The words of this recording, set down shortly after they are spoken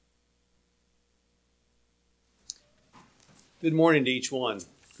Good morning to each one.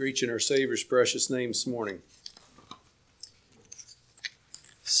 Greet you in our Savior's precious name this morning. The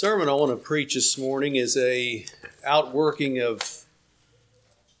sermon I want to preach this morning is a outworking of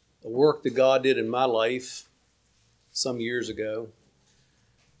the work that God did in my life some years ago.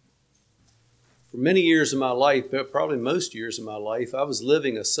 For many years of my life, probably most years of my life, I was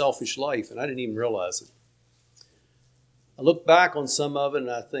living a selfish life and I didn't even realize it. I look back on some of it and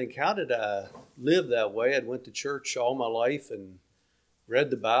I think, how did I live that way? I'd went to church all my life and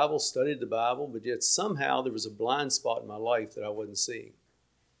read the Bible, studied the Bible, but yet somehow there was a blind spot in my life that I wasn't seeing.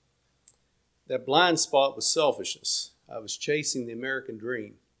 That blind spot was selfishness. I was chasing the American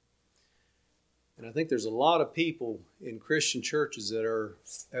dream. And I think there's a lot of people in Christian churches that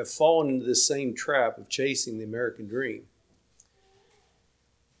have fallen into this same trap of chasing the American dream.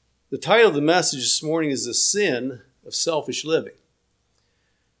 The title of the message this morning is The Sin of Selfish Living.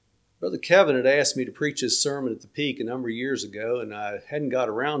 Brother Kevin had asked me to preach his sermon at the Peak a number of years ago, and I hadn't got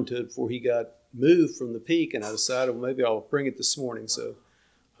around to it before he got moved from the Peak, and I decided, well, maybe I'll bring it this morning. So,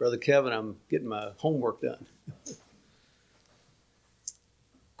 Brother Kevin, I'm getting my homework done.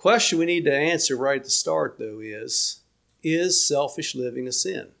 Question we need to answer right at the start, though, is selfish living a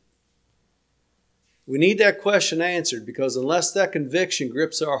sin? We need that question answered because unless that conviction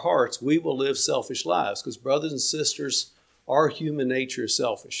grips our hearts, we will live selfish lives because brothers and sisters, our human nature is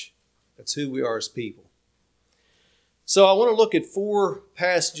selfish. That's who we are as people. So I want to look at 4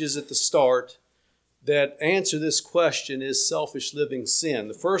 passages at the start that answer this question, is selfish living sin?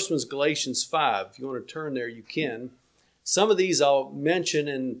 The first one is Galatians 5. If you want to turn there, you can. Some of these I'll mention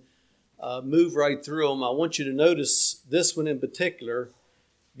and move right through them. I want you to notice this one in particular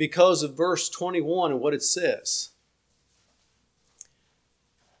because of verse 21 and what it says.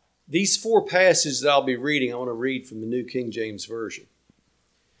 These 4 passages that I'll be reading, I want to read from the New King James Version.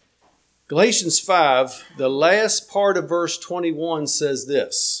 Galatians 5, the last part of verse 21 says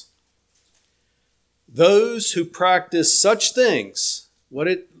this: those who practice such things, what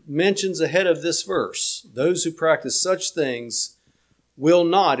it mentions ahead of this verse, those who practice such things will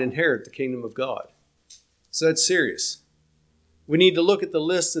not inherit the kingdom of God. So that's serious. We need to look at the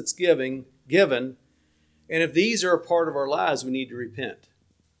list that's given, and if these are a part of our lives, we need to repent.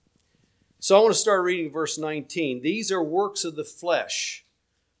 So I want to start reading verse 19. These are works of the flesh.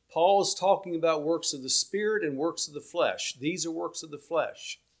 Paul is talking about works of the Spirit and works of the flesh. These are works of the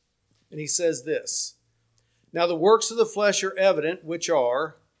flesh. And he says this: now the works of the flesh are evident, which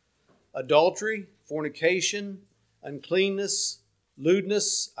are adultery, fornication, uncleanness,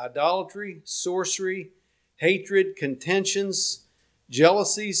 lewdness, idolatry, sorcery, hatred, contentions,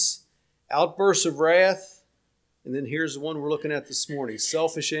 jealousies, outbursts of wrath, and then here's the one we're looking at this morning,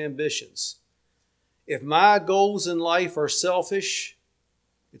 selfish ambitions. If my goals in life are selfish,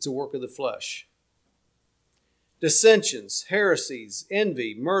 it's a work of the flesh. Dissensions, heresies,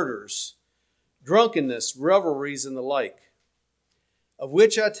 envy, murders, drunkenness, revelries, and the like, of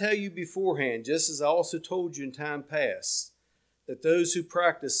which I tell you beforehand, just as I also told you in time past, that those who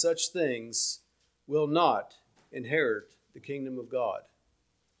practice such things will not inherit the kingdom of God.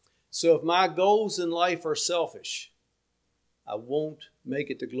 So if my goals in life are selfish, I won't make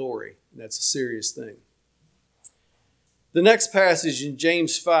it to glory. And that's a serious thing. The next passage in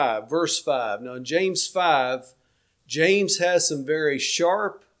James 5, verse 5. Now in James 5, James has some very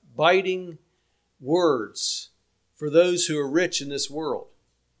sharp, biting words for those who are rich in this world.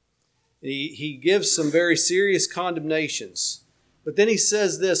 He gives some very serious condemnations. But then he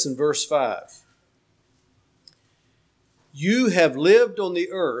says this in verse 5. You have lived on the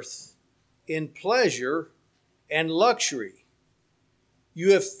earth in pleasure and luxury.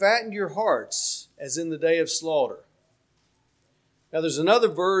 You have fattened your hearts as in the day of slaughter. Now there's another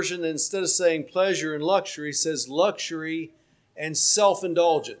version that instead of saying pleasure and luxury, says luxury and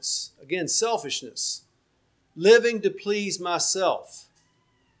self-indulgence. Again, selfishness. Living to please myself.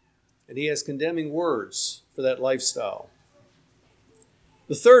 And he has condemning words for that lifestyle.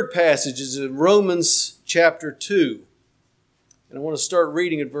 The third passage is in Romans chapter 2. And I want to start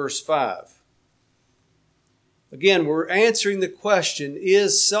reading at verse 5. Again, we're answering the question,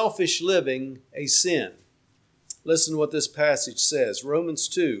 is selfish living a sin? Listen to what this passage says. Romans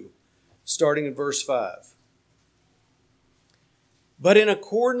 2, starting in verse 5. But in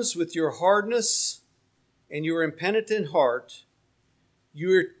accordance with your hardness and your impenitent heart,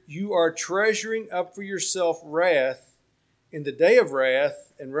 you are treasuring up for yourself wrath in the day of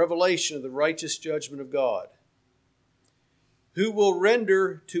wrath and revelation of the righteous judgment of God, who will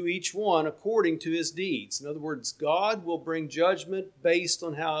render to each one according to his deeds. In other words, God will bring judgment based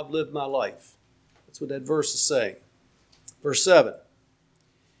on how I've lived my life. That's what that verse is saying. Verse 7.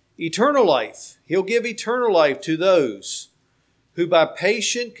 Eternal life. He'll give eternal life to those who by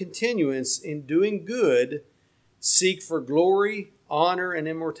patient continuance in doing good seek for glory, honor, and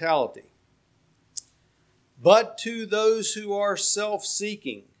immortality. But to those who are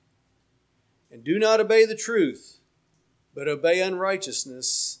self-seeking and do not obey the truth, but obey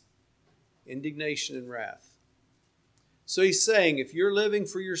unrighteousness, indignation and wrath. So he's saying, if you're living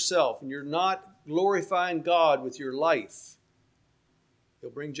for yourself and you're not glorifying God with your life, He'll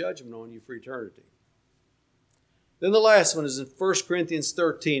bring judgment on you for eternity. Then the last one is in 1 Corinthians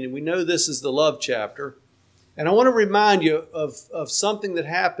 13, and we know this is the love chapter. And I want to remind you of something that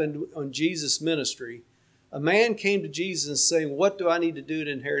happened on Jesus' ministry. A man came to Jesus saying, what do I need to do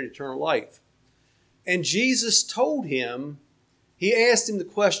to inherit eternal life? And Jesus told him, he asked him the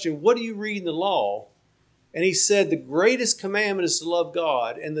question, what do you read in the law? And he said, the greatest commandment is to love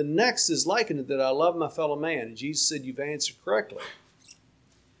God, and the next is likened to that I love my fellow man. And Jesus said, you've answered correctly.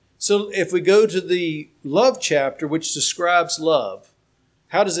 So if we go to the love chapter, which describes love,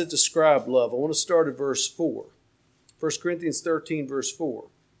 how does it describe love? I want to start at verse 4. 1 Corinthians 13, verse 4.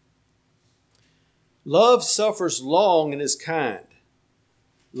 Love suffers long and is kind.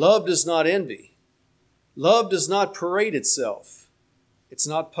 Love does not envy. Love does not parade itself. It's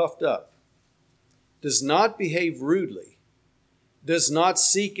not puffed up. Does not behave rudely. Does not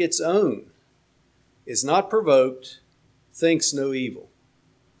seek its own. Is not provoked. Thinks no evil.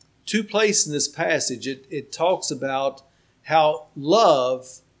 Two places in this passage, it talks about how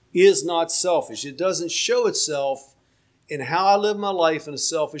love is not selfish. It doesn't show itself in how I live my life in a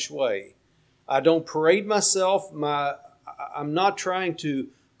selfish way. I don't parade myself. I'm not trying to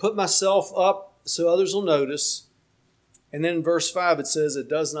put myself up so others will notice. And then in verse 5 it says it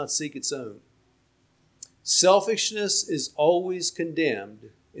does not seek its own. Selfishness is always condemned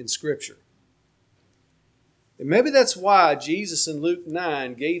in Scripture. And maybe that's why Jesus in Luke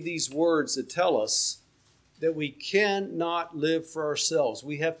 9 gave these words that tell us that we cannot live for ourselves.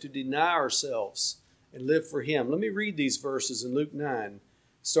 We have to deny ourselves and live for Him. Let me read these verses in Luke 9,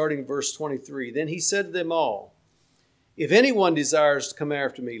 starting in verse 23. Then he said to them all, if anyone desires to come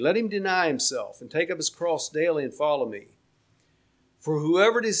after me, let him deny himself and take up his cross daily and follow me. For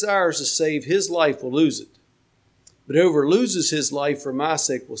whoever desires to save his life will lose it. But whoever loses his life for my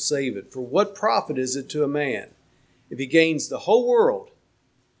sake will save it. For what profit is it to a man if he gains the whole world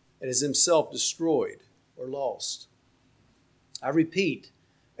and is himself destroyed or lost? I repeat,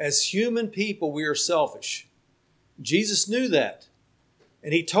 as human people, we are selfish. Jesus knew that.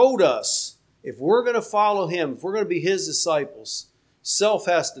 And He told us, if we're going to follow Him, if we're going to be His disciples, self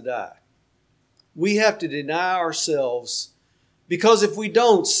has to die. We have to deny ourselves, because if we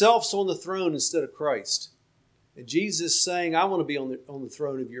don't, self's on the throne instead of Christ. And Jesus is saying, I want to be on the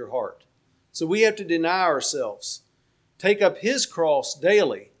throne of your heart. So we have to deny ourselves, take up His cross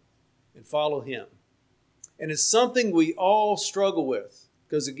daily, and follow Him. And it's something we all struggle with,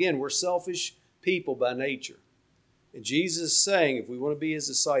 because again, we're selfish people by nature. And Jesus is saying, if we want to be His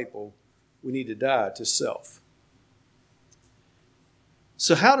disciple, we need to die to self.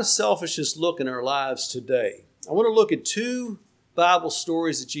 So how does selfishness look in our lives today? I want to look at two Bible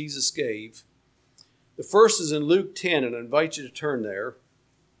stories that Jesus gave. The first is in Luke 10, and I invite you to turn there.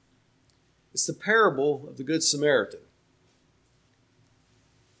 It's the parable of the Good Samaritan.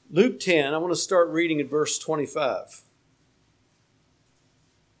 Luke 10, I want to start reading at verse 25.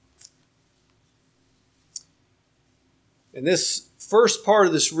 And this first part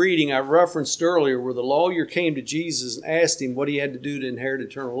of this reading I referenced earlier, where the lawyer came to Jesus and asked Him what he had to do to inherit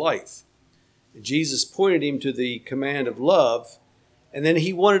eternal life. And Jesus pointed him to the command of love, and then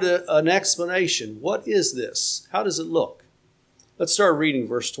he wanted an explanation. What is this? How does it look? Let's start reading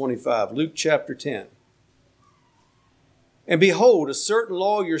verse 25, Luke chapter 10. And behold, a certain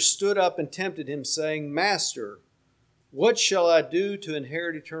lawyer stood up and tempted him, saying, Master, what shall I do to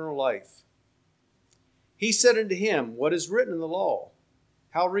inherit eternal life? He said unto him, What is written in the law?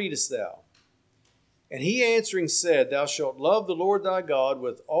 How readest thou? And he answering said, Thou shalt love the Lord thy God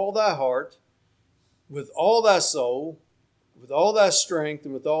with all thy heart, with all thy soul, with all thy strength,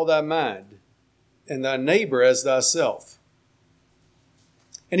 and with all thy mind, and thy neighbor as thyself.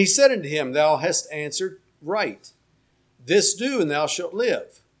 And he said unto him, Thou hast answered right. This do, and thou shalt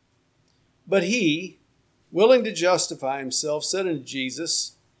live. But he, willing to justify himself, said unto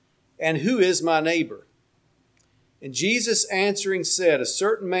Jesus, And who is my neighbor? And Jesus answering said, A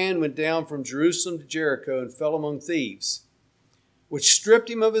certain man went down from Jerusalem to Jericho and fell among thieves, which stripped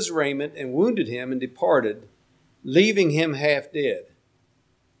him of his raiment and wounded him and departed, leaving him half dead.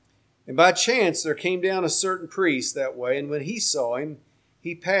 And by chance there came down a certain priest that way, and when he saw him,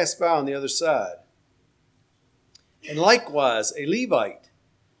 he passed by on the other side. And likewise a Levite,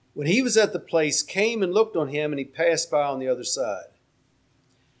 when he was at the place, came and looked on him, and he passed by on the other side.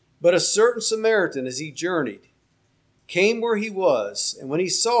 But a certain Samaritan, as he journeyed, came where he was, and when he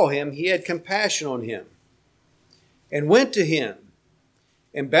saw him, he had compassion on him, and went to him,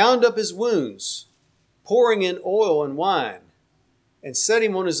 and bound up his wounds, pouring in oil and wine, and set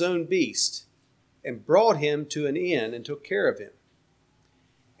him on his own beast, and brought him to an inn, and took care of him.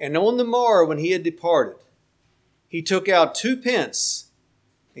 And on the morrow, when he had departed, he took out 2 pence,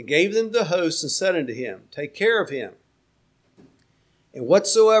 and gave them to the host, and said unto him, Take care of him, and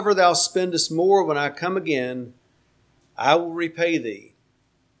whatsoever thou spendest more when I come again, I will repay thee.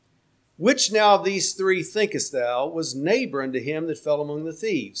 Which now of these 3 thinkest thou was neighbor unto him that fell among the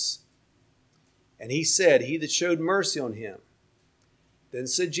thieves? And he said, He that showed mercy on him. Then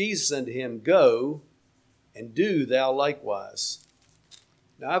said Jesus unto him, Go, and do thou likewise.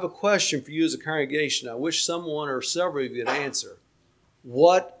 Now I have a question for you as a congregation. I wish someone or several of you would answer.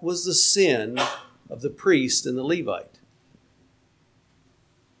 What was the sin of the priest and the Levite?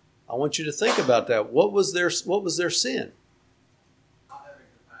 I want you to think about that. What was their sin? Not having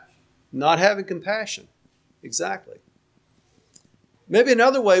compassion. Not having compassion. Exactly. Maybe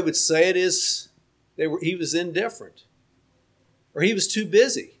another way would say it is he was indifferent, or he was too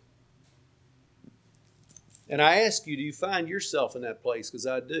busy. And I ask you, do you find yourself in that place? Because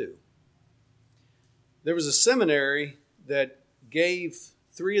I do. There was a seminary that gave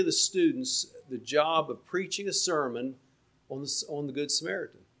 3 of the students the job of preaching a sermon on the Good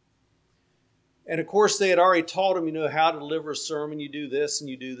Samaritan. And of course, they had already taught them, how to deliver a sermon. You do this and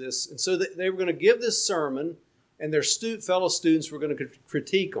you do this. And so they were going to give this sermon, and their fellow students were going to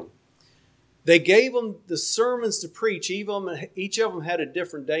critique them. They gave them the sermons to preach. Each of them had a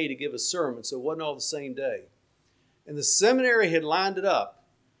different day to give a sermon, so it wasn't all the same day. And the seminary had lined it up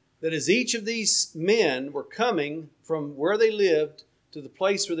that as each of these men were coming from where they lived to the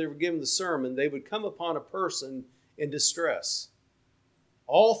place where they were giving the sermon, they would come upon a person in distress.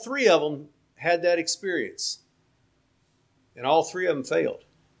 All 3 of them had that experience. And all 3 of them failed.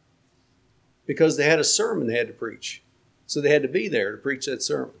 Because they had a sermon they had to preach. So they had to be there to preach that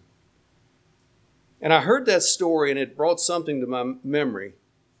sermon. And I heard that story, and it brought something to my memory.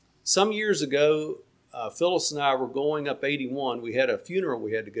 Some years ago, Phyllis and I were going up 81. We had a funeral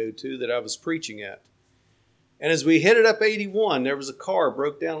we had to go to that I was preaching at. And as we headed up 81, there was a car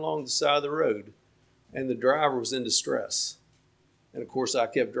broke down along the side of the road, and the driver was in distress. And of course, I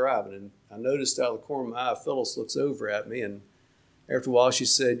kept driving, and I noticed out of the corner of my eye, Phyllis looks over at me, and after a while she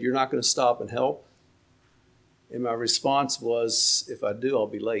said, You're not going to stop and help? And my response was, If I do, I'll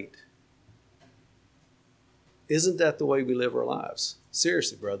be late. Isn't that the way we live our lives?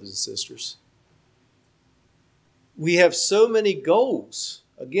 Seriously, brothers and sisters. We have so many goals.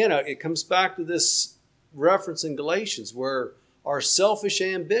 Again, it comes back to this reference in Galatians where our selfish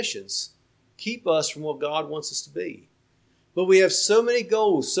ambitions keep us from what God wants us to be. But we have so many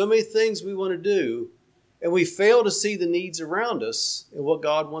goals, so many things we want to do, and we fail to see the needs around us and what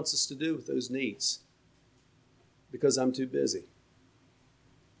God wants us to do with those needs because I'm too busy.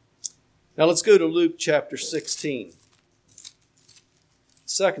 Now let's go to Luke chapter 16.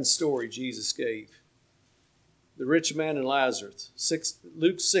 Second story Jesus gave. The rich man and Lazarus.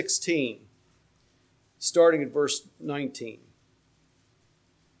 Luke 16, starting at verse 19.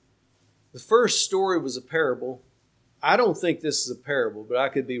 The first story was a parable. I don't think this is a parable, but I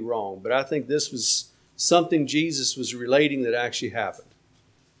could be wrong. But I think this was something Jesus was relating that actually happened.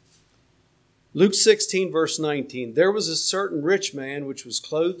 Luke 16, verse 19. There was a certain rich man which was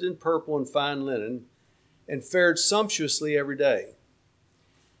clothed in purple and fine linen, and fared sumptuously every day.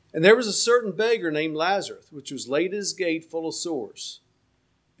 And there was a certain beggar named Lazarus, which was laid at his gate full of sores,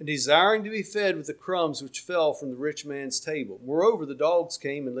 and desiring to be fed with the crumbs which fell from the rich man's table. Moreover, the dogs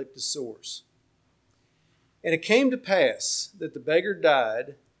came and licked his sores. And it came to pass that the beggar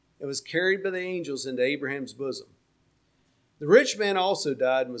died and was carried by the angels into Abraham's bosom. The rich man also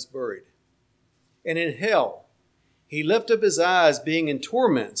died and was buried. And in hell he lifted up his eyes, being in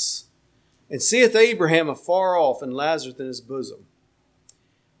torments, and seeth Abraham afar off and Lazarus in his bosom.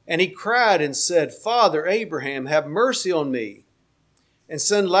 And he cried and said, Father Abraham, have mercy on me, and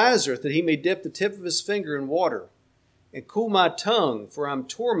send Lazarus that he may dip the tip of his finger in water and cool my tongue, for I am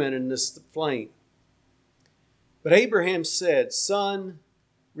tormented in this flame. But Abraham said, Son,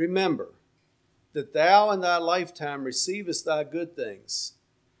 remember that thou in thy lifetime receivest thy good things,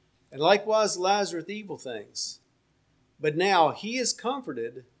 and likewise Lazarus evil things. But now he is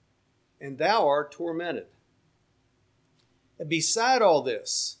comforted, and thou art tormented. And beside all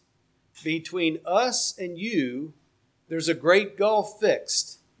this, between us and you, there's a great gulf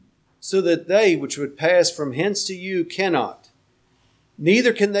fixed, so that they which would pass from hence to you cannot,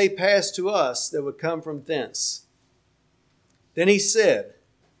 neither can they pass to us that would come from thence. Then he said,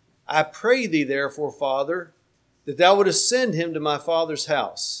 I pray thee therefore, Father, that thou wouldest send him to my father's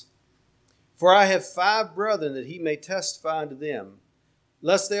house. For I have 5 brethren, that he may testify unto them,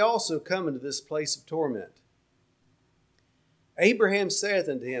 lest they also come into this place of torment. Abraham saith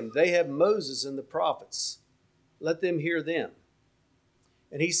unto him, They have Moses and the prophets. Let them hear them.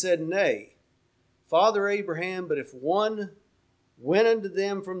 And he said, Nay, Father Abraham, but if one went unto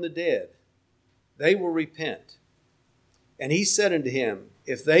them from the dead, they will repent. And he said unto him,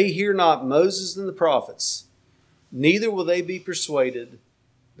 If they hear not Moses and the prophets, neither will they be persuaded,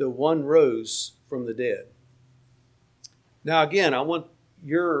 though one rose from the dead. Now again, I want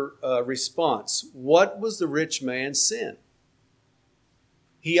your response. What was the rich man's sin?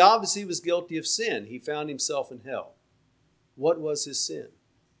 He obviously was guilty of sin. He found himself in hell. What was his sin?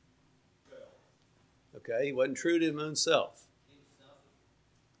 Okay, he wasn't true to his own self.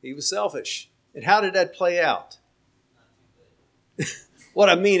 He was selfish. And how did that play out? What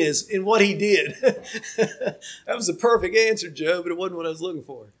I mean is, in what he did. That was a perfect answer, Joe, but it wasn't what I was looking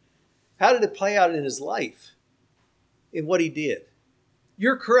for. How did it play out in his life? In what he did?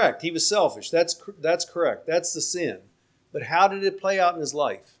 You're correct. He was selfish. That's correct. That's the sin. But how did it play out in his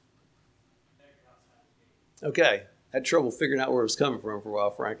life? Okay. Had trouble figuring out where it was coming from for a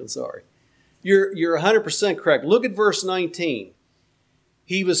while, Franklin. Sorry. You're 100% correct. Look at verse 19.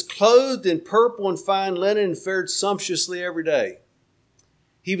 He was clothed in purple and fine linen and fared sumptuously every day.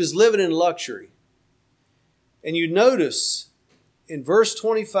 He was living in luxury. And you notice in verse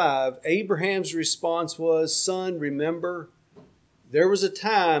 25, Abraham's response was, Son, remember, there was a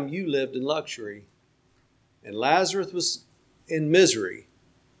time you lived in luxury, and Lazarus was in misery,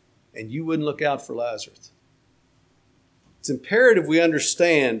 and you wouldn't look out for Lazarus. It's imperative we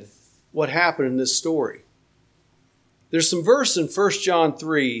understand what happened in this story. There's some verses in 1 John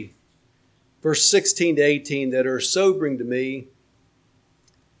 3, verse 16 to 18 that are sobering to me.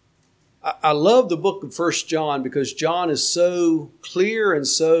 I love the book of 1 John because John is so clear and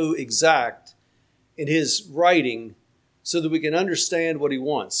so exact in his writing so that we can understand what he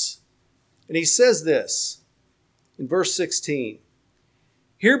wants. And he says this in verse 16,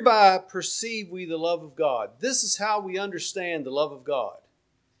 Hereby perceive we the love of God. This is how we understand the love of God.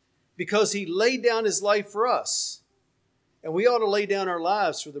 Because he laid down his life for us. And we ought to lay down our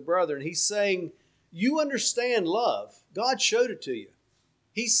lives for the brethren. He's saying, you understand love. God showed it to you.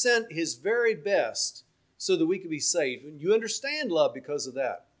 He sent his very best so that we could be saved. And you understand love because of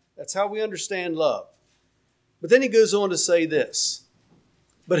that. That's how we understand love. But then he goes on to say this,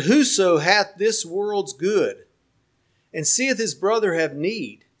 But whoso hath this world's good, and seeth his brother have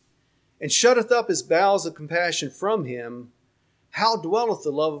need, and shutteth up his bowels of compassion from him, how dwelleth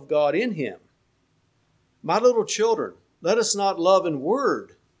the love of God in him? My little children, let us not love in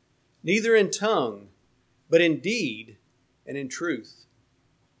word, neither in tongue, but in deed and in truth.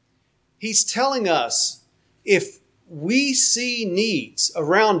 He's telling us if we see needs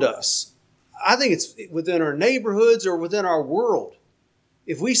around us, I think it's within our neighborhoods or within our world,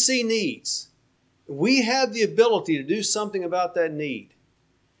 if we see needs, we have the ability to do something about that need.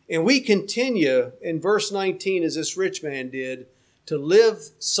 And we continue in verse 19, as this rich man did, to live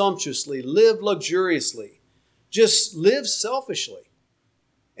sumptuously, live luxuriously, just live selfishly,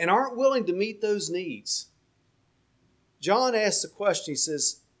 and aren't willing to meet those needs. John asks the question, he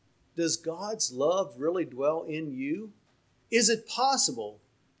says, does God's love really dwell in you? Is it possible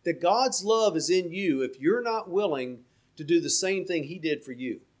that God's love is in you if you're not willing to do the same thing he did for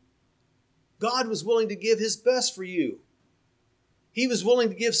you? God was willing to give his best for you. He was willing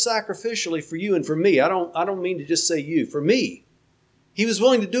to give sacrificially for you and for me. I don't mean to just say you, for me. He was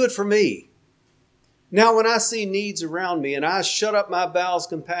willing to do it for me. Now, when I see needs around me and I shut up my bowels of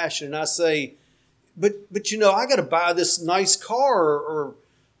compassion and I say, but you know, I got to buy this nice car or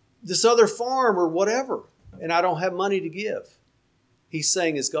this other farm or whatever, and I don't have money to give. He's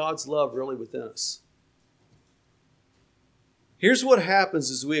saying, is God's love really within us? Here's what happens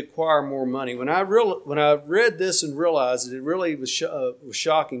as we acquire more money. When I read this and realized it really was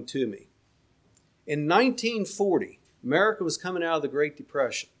shocking to me. In 1940, America was coming out of the Great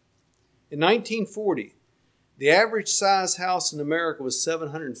Depression. In 1940, the average size house in America was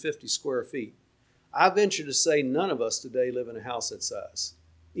 750 square feet. I venture to say none of us today live in a house that size.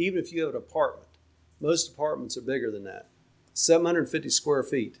 Even if you have an apartment. Most apartments are bigger than that. 750 square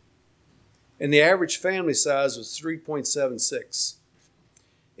feet. And the average family size was 3.76.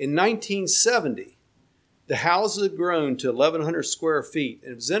 In 1970, the houses had grown to 1,100 square feet.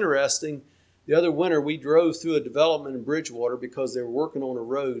 And it was interesting. The other winter, we drove through a development in Bridgewater because they were working on a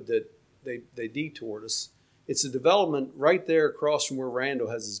road that they detoured us. It's a development right there across from where Randall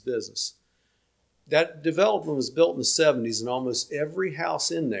has his business. That development was built in the 70s, and almost every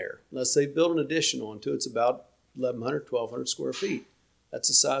house in there, unless they built an addition onto it, it's about 1,100, 1,200 square feet. That's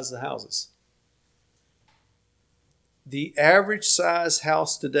the size of the houses. The average size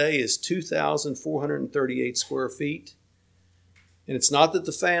house today is 2,438 square feet. And it's not that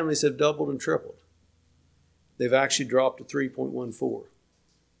the families have doubled and tripled. They've actually dropped to 3.14.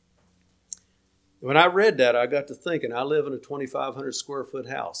 When I read that, I got to thinking, I live in a 2,500 square foot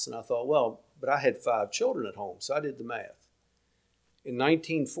house. And I thought, well, but I had 5 children at home, so I did the math. In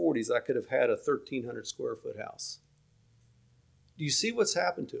 1940s, I could have had a 1,300 square foot house. Do you see what's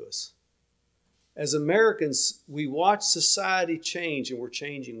happened to us? As Americans, we watch society change, and we're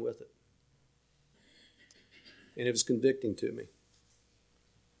changing with it. And it was convicting to me.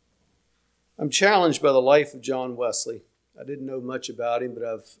 I'm challenged by the life of John Wesley. I didn't know much about him, but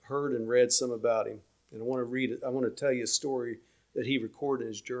I've heard and read some about him. And I want to read it. I want to tell you a story that he recorded in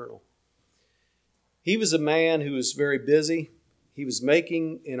his journal. He was a man who was very busy. He was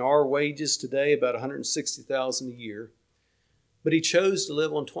making, in our wages today, about $160,000 a year. But he chose to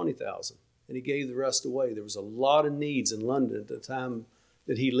live on $20,000, and he gave the rest away. There was a lot of needs in London at the time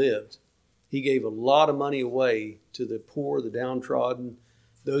that he lived. He gave a lot of money away to the poor, the downtrodden,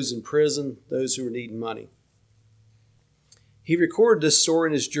 those in prison, those who were needing money. He recorded this story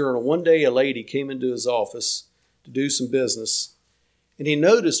in his journal. One day a lady came into his office to do some business, and he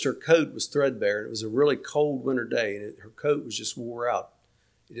noticed her coat was threadbare, and it was a really cold winter day, and her coat was just wore out.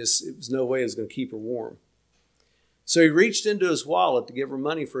 It was no way it was going to keep her warm. So he reached into his wallet to give her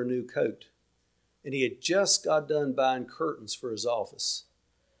money for a new coat, and he had just got done buying curtains for his office,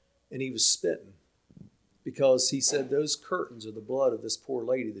 and he was spitting, because he said those curtains are the blood of this poor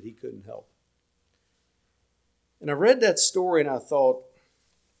lady that he couldn't help. And I read that story and I thought,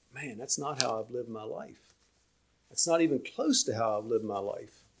 man, that's not how I've lived my life. That's not even close to how I've lived my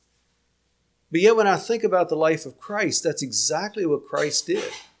life. But yet when I think about the life of Christ, that's exactly what Christ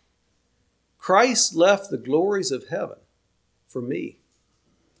did. Christ left the glories of heaven for me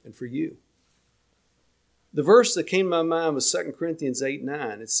and for you. The verse that came to my mind was 2 Corinthians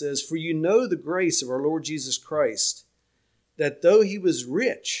 8:9. It says, "For you know the grace of our Lord Jesus Christ, that though he was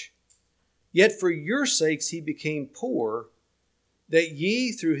rich, yet for your sakes he became poor, that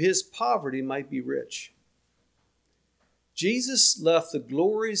ye through his poverty might be rich." Jesus left the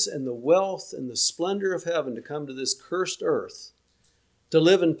glories and the wealth and the splendor of heaven to come to this cursed earth, to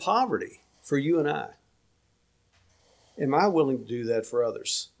live in poverty for you and I. Am I willing to do that for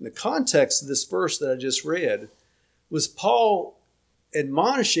others? And the context of this verse that I just read was Paul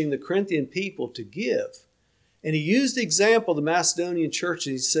admonishing the Corinthian people to give. And he used the example of the Macedonian church,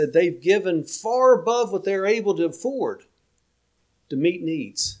 and he said they've given far above what they're able to afford to meet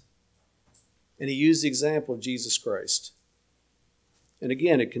needs. And he used the example of Jesus Christ. And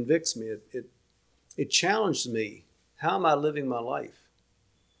again, it convicts me. It challenged me. How am I living my life?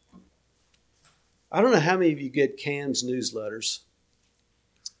 I don't know how many of you get CAMS newsletters,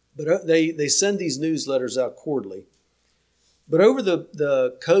 but they send these newsletters out quarterly. But over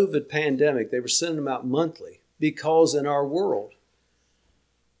the COVID pandemic, they were sending them out monthly because in our world,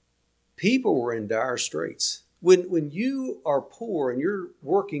 people were in dire straits. When you are poor and you're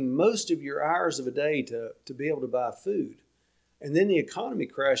working most of your hours of a day to be able to buy food, and then the economy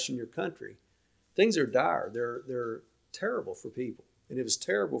crashed in your country, things are dire. They're terrible for people. And it was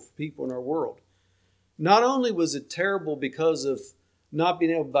terrible for people in our world. Not only was it terrible because of not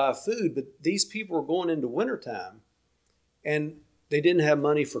being able to buy food, but these people were going into wintertime and they didn't have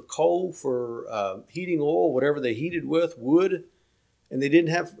money for coal, for heating oil, whatever they heated with, wood, and they didn't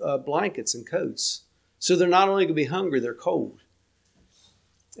have blankets and coats. So they're not only going to be hungry, they're cold.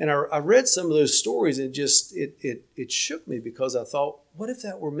 And I read some of those stories and it shook me because I thought, what if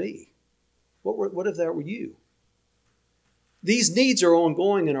that were me? What if that were you? These needs are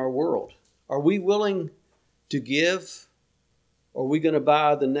ongoing in our world. Are we willing to give? Or are we going to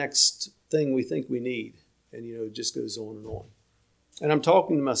buy the next thing we think we need? And, it just goes on and on. And I'm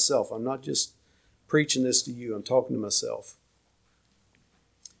talking to myself. I'm not just preaching this to you. I'm talking to myself.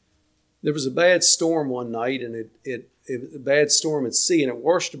 There was a bad storm one night, and it was a bad storm at sea, and it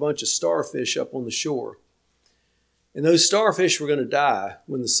washed a bunch of starfish up on the shore. And those starfish were going to die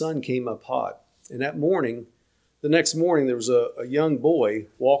when the sun came up hot. And the next morning, there was a young boy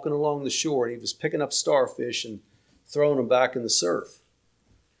walking along the shore, and he was picking up starfish and throwing them back in the surf.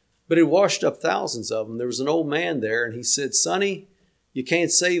 But it washed up thousands of them. There was an old man there, and he said, "Sonny, you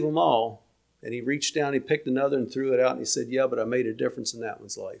can't save them all." And he reached down, he picked another and threw it out, and he said, "Yeah, but I made a difference in that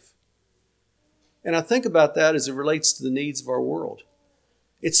one's life." And I think about that as it relates to the needs of our world.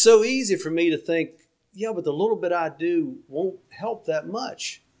 It's so easy for me to think, yeah, but the little bit I do won't help that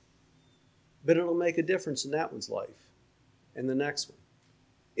much. But it'll make a difference in that one's life and the next one.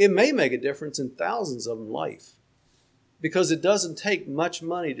 It may make a difference in thousands of them life, because it doesn't take much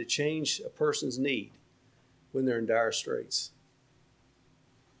money to change a person's need when they're in dire straits.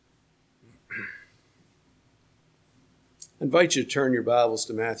 I invite you to turn your Bibles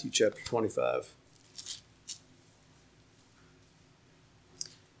to Matthew chapter 25.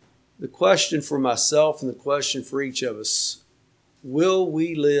 The question for myself and the question for each of us: will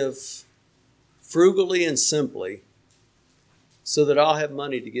we live frugally and simply so that I'll have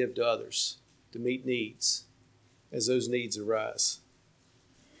money to give to others to meet needs as those needs arise?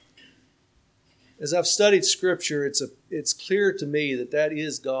 As I've studied Scripture, it's clear to me that that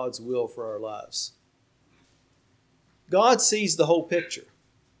is God's will for our lives. God sees the whole picture.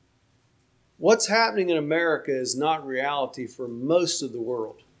 What's happening in America is not reality for most of the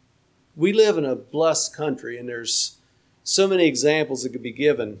world. We live in a blessed country, and there's so many examples that could be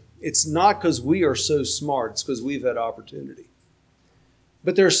given. It's not because we are so smart, it's because we've had opportunity.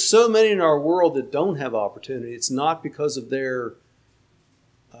 But there's so many in our world that don't have opportunity. It's not because of their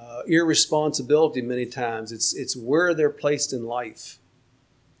irresponsibility many times. It's where they're placed in life.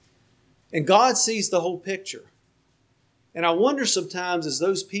 And God sees the whole picture. And I wonder sometimes, as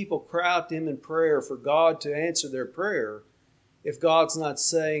those people cry out to Him in prayer for God to answer their prayer, if God's not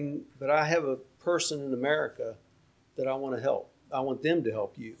saying, but I have a person in America that I want to help. I want them to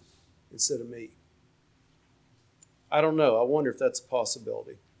help you instead of me. I don't know. I wonder if that's a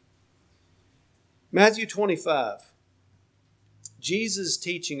possibility. Matthew 25. Jesus is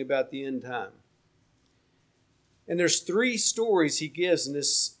teaching about the end time. And there's 3 stories He gives in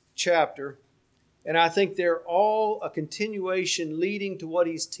this chapter. And I think they're all a continuation leading to what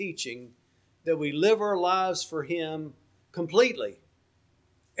He's teaching, that we live our lives for Him completely,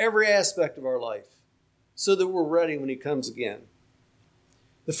 every aspect of our life, so that we're ready when He comes again.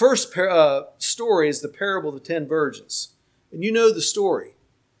 The first story is the parable of the 10 virgins. And you know the story.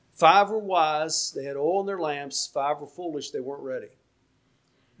 5 were wise, they had oil in their lamps. 5 were foolish, they weren't ready.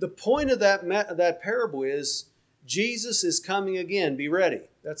 The point of that parable is Jesus is coming again. Be ready.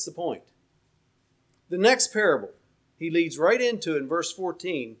 That's the point. The next parable, He leads right into in verse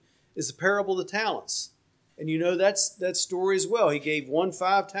 14, is the parable of the talents. And you know that story as well. He gave one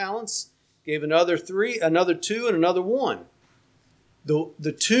 5 talents, gave another 3, another 2, and another 1.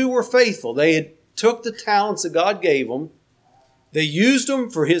 The 2 were faithful. They had took the talents that God gave them. They used them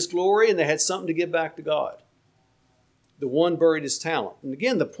for His glory, and they had something to give back to God. The 1 buried his talent. And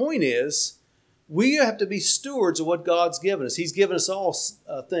again, the point is, we have to be stewards of what God's given us. He's given us all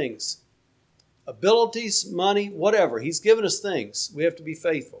things. Abilities, money, whatever. He's given us things. We have to be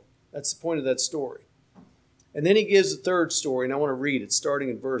faithful. That's the point of that story. And then He gives the third story, and I want to read it, starting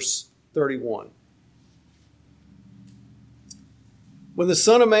in verse 31. When the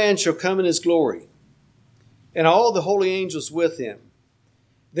Son of Man shall come in His glory, and all the holy angels with Him,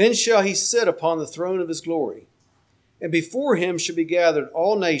 then shall He sit upon the throne of His glory, and before Him shall be gathered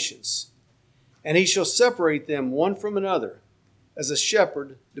all nations, and He shall separate them one from another, as a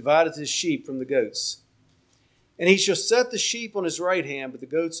shepherd divideth his sheep from the goats. And He shall set the sheep on His right hand, but the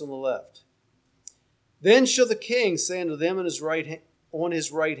goats on the left. Then shall the King say unto them on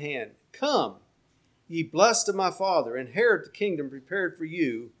His right hand, Come, ye blessed of my Father, inherit the kingdom prepared for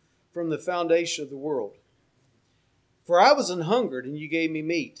you from the foundation of the world. For I was an hungered, and you gave me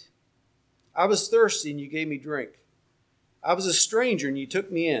meat. I was thirsty, and you gave me drink. I was a stranger, and you took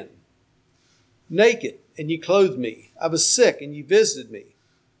me in. Naked, and you clothed me. I was sick, and you visited me.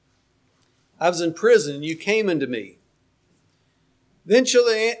 I was in prison, and you came unto me. Then shall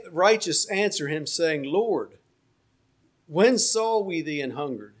the righteous answer Him, saying, Lord, when saw we thee an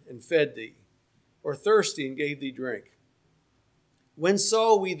hungered, and fed thee, or thirsty, and gave thee drink? When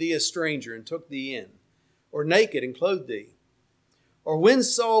saw we thee a stranger, and took thee in, or naked, and clothed thee? Or when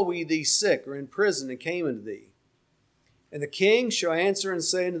saw we thee sick, or in prison, and came unto thee? And the King shall answer and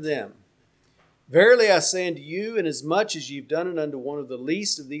say unto them, Verily I say unto you, inasmuch as ye have done it unto one of the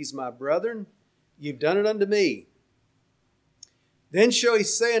least of these my brethren, ye have done it unto me. Then shall He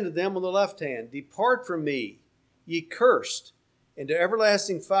say unto them on the left hand, Depart from me, ye cursed, into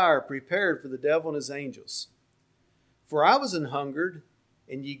everlasting fire prepared for the devil and his angels. For I was an hungered,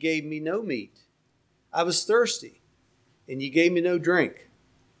 and ye gave me no meat. I was thirsty, and ye gave me no drink.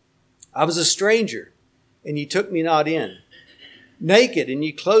 I was a stranger, and ye took me not in. Naked, and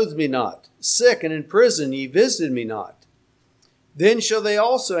ye clothed me not. Sick and in prison, ye visited me not. Then shall they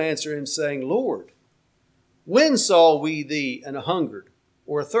also answer Him, saying, Lord, when saw we thee an hungered,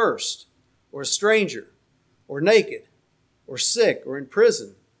 or athirst, or a stranger, or naked, or sick, or in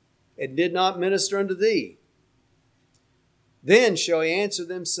prison, and did not minister unto thee? Then shall he answer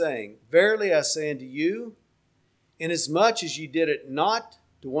them, saying, Verily I say unto you, inasmuch as ye did it not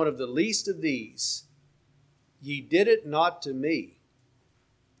to one of the least of these, ye did it not to me.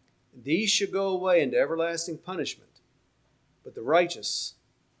 And these shall go away into everlasting punishment, but the righteous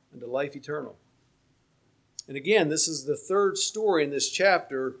unto life eternal. And again, this is the third story in this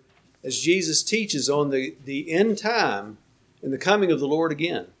chapter as Jesus teaches on the end time and the coming of the Lord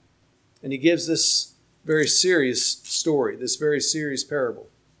again. And he gives this very serious story, this very serious parable.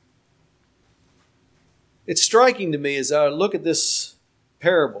 It's striking to me as I look at this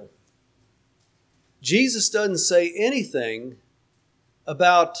parable. Jesus doesn't say anything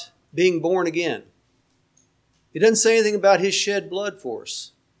about being born again. He doesn't say anything about his shed blood for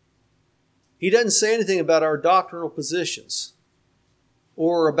us. He doesn't say anything about our doctrinal positions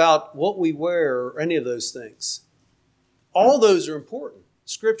or about what we wear or any of those things. All those are important.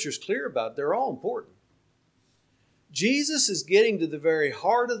 Scripture's clear about it. They're all important. Jesus is getting to the very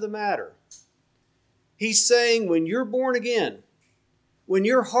heart of the matter. He's saying when you're born again, when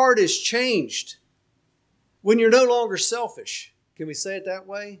your heart is changed, when you're no longer selfish, can we say it that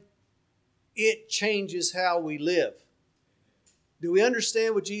way? It changes how we live. Do we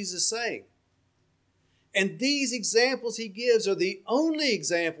understand what Jesus is saying? And these examples he gives are the only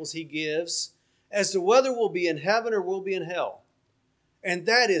examples he gives as to whether we'll be in heaven or we'll be in hell. And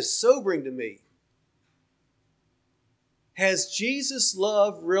that is sobering to me. Has Jesus'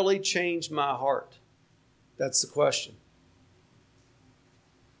 love really changed my heart? That's the question.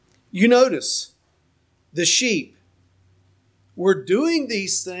 You notice the sheep were doing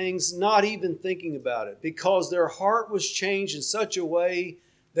these things not even thinking about it because their heart was changed in such a way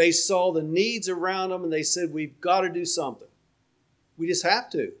they saw the needs around them and they said, we've got to do something. We just have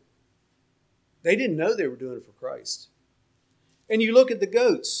to. They didn't know they were doing it for Christ. And you look at the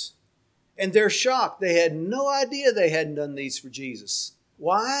goats and they're shocked. They had no idea they hadn't done these for Jesus.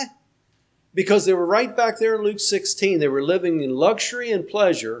 Why? Because they were right back there in Luke 16. They were living in luxury and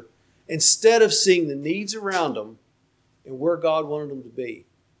pleasure instead of seeing the needs around them and where God wanted them to be.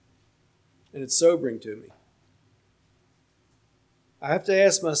 And it's sobering to me. I have to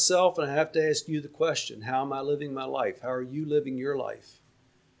ask myself and I have to ask you the question, how am I living my life? How are you living your life?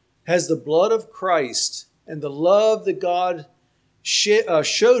 Has the blood of Christ and the love that God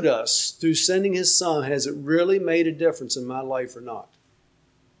showed us through sending his Son, has it really made a difference in my life or not?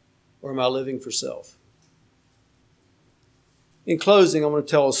 Or am I living for self? In closing, I'm going to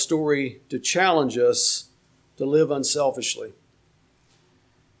tell a story to challenge us to live unselfishly. It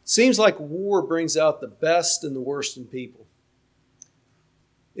seems like war brings out the best and the worst in people.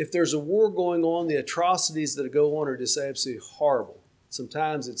 If there's a war going on, the atrocities that go on are just absolutely horrible.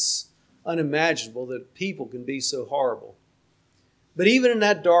 Sometimes it's unimaginable that people can be so horrible. But even in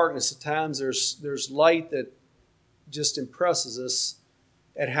that darkness, at times there's light that just impresses us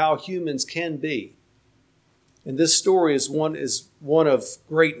at how humans can be. And this story is one of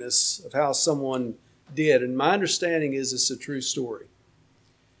greatness of how someone did. And my understanding is it's a true story.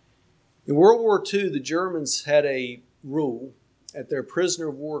 In World War II, the Germans had a rule at their prisoner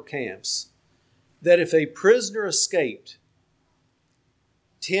of war camps that if a prisoner escaped,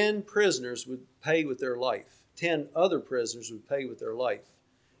 10 prisoners would pay with their life. 10 other prisoners would pay with their life.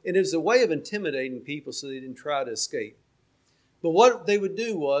 And it was a way of intimidating people so they didn't try to escape. But what they would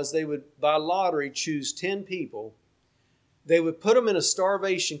do was they would, by lottery, choose 10 people. They would put them in a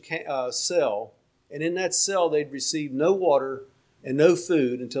starvation cell, and in that cell they'd receive no water and no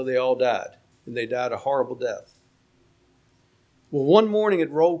food until they all died. And they died a horrible death. Well, one morning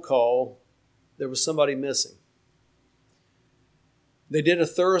at roll call, there was somebody missing. They did a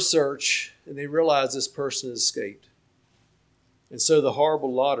thorough search, and they realized this person had escaped. And so the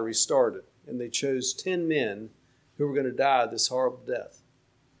horrible lottery started, and they chose 10 men who were going to die this horrible death.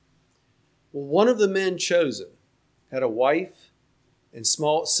 Well, one of the men chosen had a wife and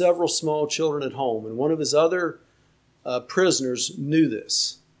several small children at home, and one of his other prisoners knew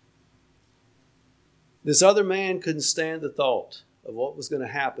this. This other man couldn't stand the thought of what was going to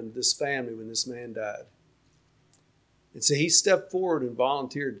happen to this family when this man died. And so he stepped forward and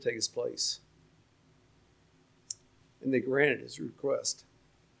volunteered to take his place. And they granted his request.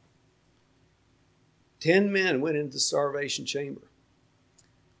 10 men went into the starvation chamber.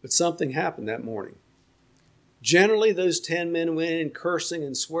 But something happened that morning. Generally, those 10 men went in cursing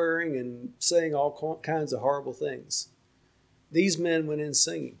and swearing and saying all kinds of horrible things. These men went in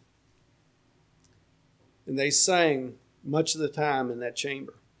singing. And they sang much of the time in that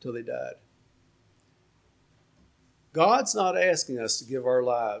chamber till they died. God's not asking us to give our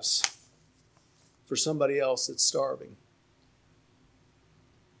lives for somebody else that's starving.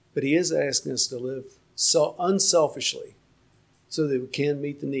 But he is asking us to live so unselfishly so that we can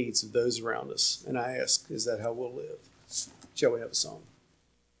meet the needs of those around us. And I ask, is that how we'll live? Shall we have a song?